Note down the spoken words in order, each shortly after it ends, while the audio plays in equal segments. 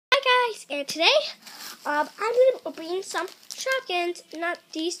guys, and today I'm going to be opening some Shopkins, not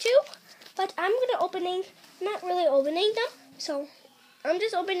these two, but I'm going to not really opening them, so I'm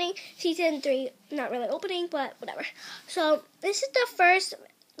just opening season 3, not really opening, but whatever. So this is the first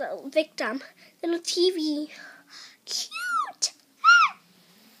little victim, little TV, cute!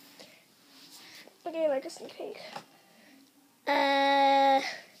 Okay, like a sneak peek.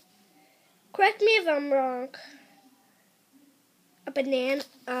 Correct me if I'm wrong. A banana,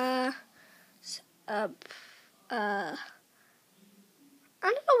 I don't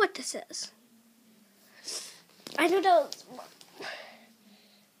know what this is. I don't know.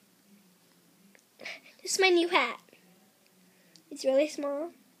 This is my new hat. It's really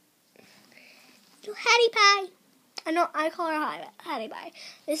small. Little Hattie Pie. I know I call her Hattie Pie.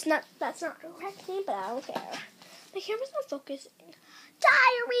 That's not the correct name, but I don't care. My camera's not focusing.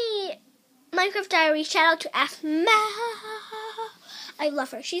 Diary! Minecraft Diary. Shout out to F-Ma. I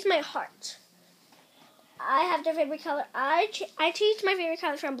love her. She's my heart. I have their favorite color. I changed my favorite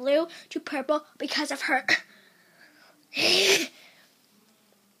color from blue to purple because of her.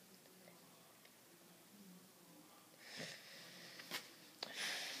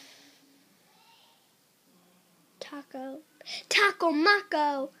 Taco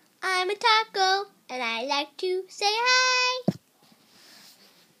Maco. I'm a taco, and I like to say hi.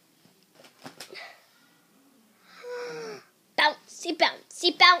 Bouncy,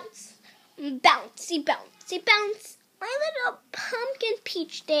 bouncy, bounce. Bouncy, bouncy, bounce. My little pumpkin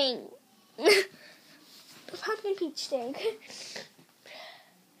peach thing. The pumpkin peach thing.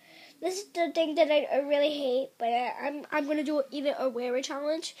 This is the thing that I really hate, but I'm going to do either a wear it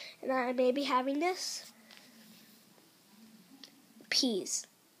challenge, and I may be having this. Peas.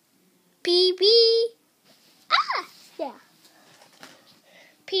 Pee-wee. Ah! Yeah.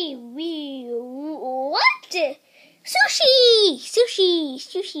 Pee-wee. What? Sushi! Sushi!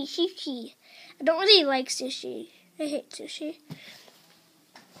 Sushi! Sushi! I don't really like sushi. I hate sushi.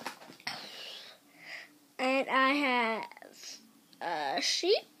 And I have a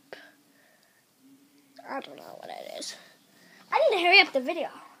sheep. I don't know what it is. I need to hurry up the video.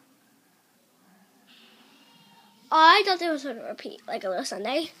 I thought there was a repeat, like a little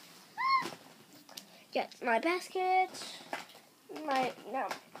Sunday. Get my basket. My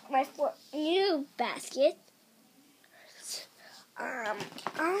 4 new basket. I'm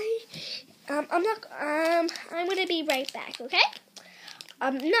gonna be right back, okay?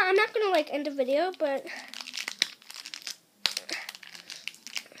 No, I'm not gonna like end the video, but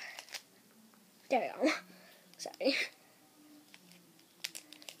there we go. Sorry.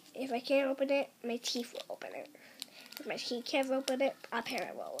 If I can't open it, my teeth will open it. If my teeth can't open it, a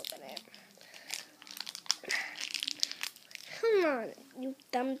parent will open it. Come on, you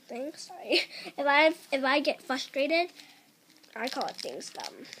dumb thing. Sorry. If I get frustrated, I call it things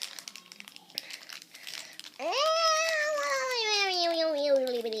dumb. I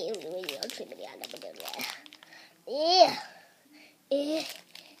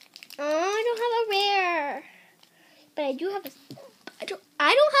don't have a rare, but I do have a. I don't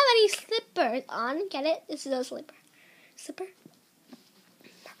have any slippers on. Get it? This is a slipper.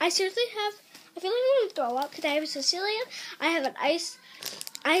 I seriously have. I feel like I'm going to throw up because I have a Sicilian. I have an ice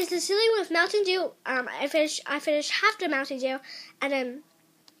Sicilian with Mountain Dew. I finished half the Mountain Dew, and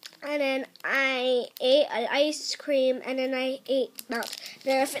then I ate an ice cream, and then I ate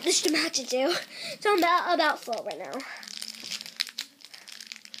then I finished the Mountain Dew. So I'm about full right now.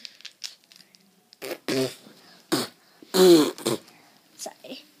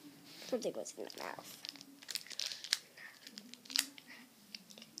 Sorry, something was in my mouth.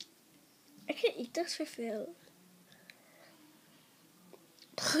 I can eat this for food.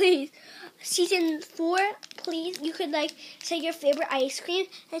 Please, season 4, please, you could like say your favorite ice cream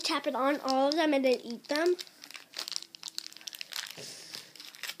and tap it on all of them and then eat them.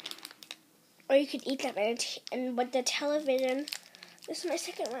 Or you could eat them and with the television. This is my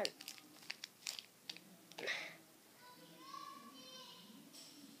second one.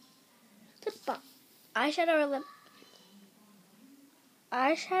 Eyeshadow or lip?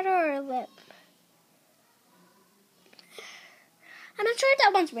 Eyeshadow or lip? I'm not sure if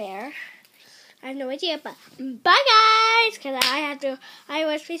that one's rare. I have no idea, but bye guys! Because I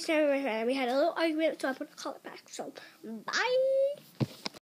was facing my friend and we had a little argument, so I'm going to call it back. So, bye!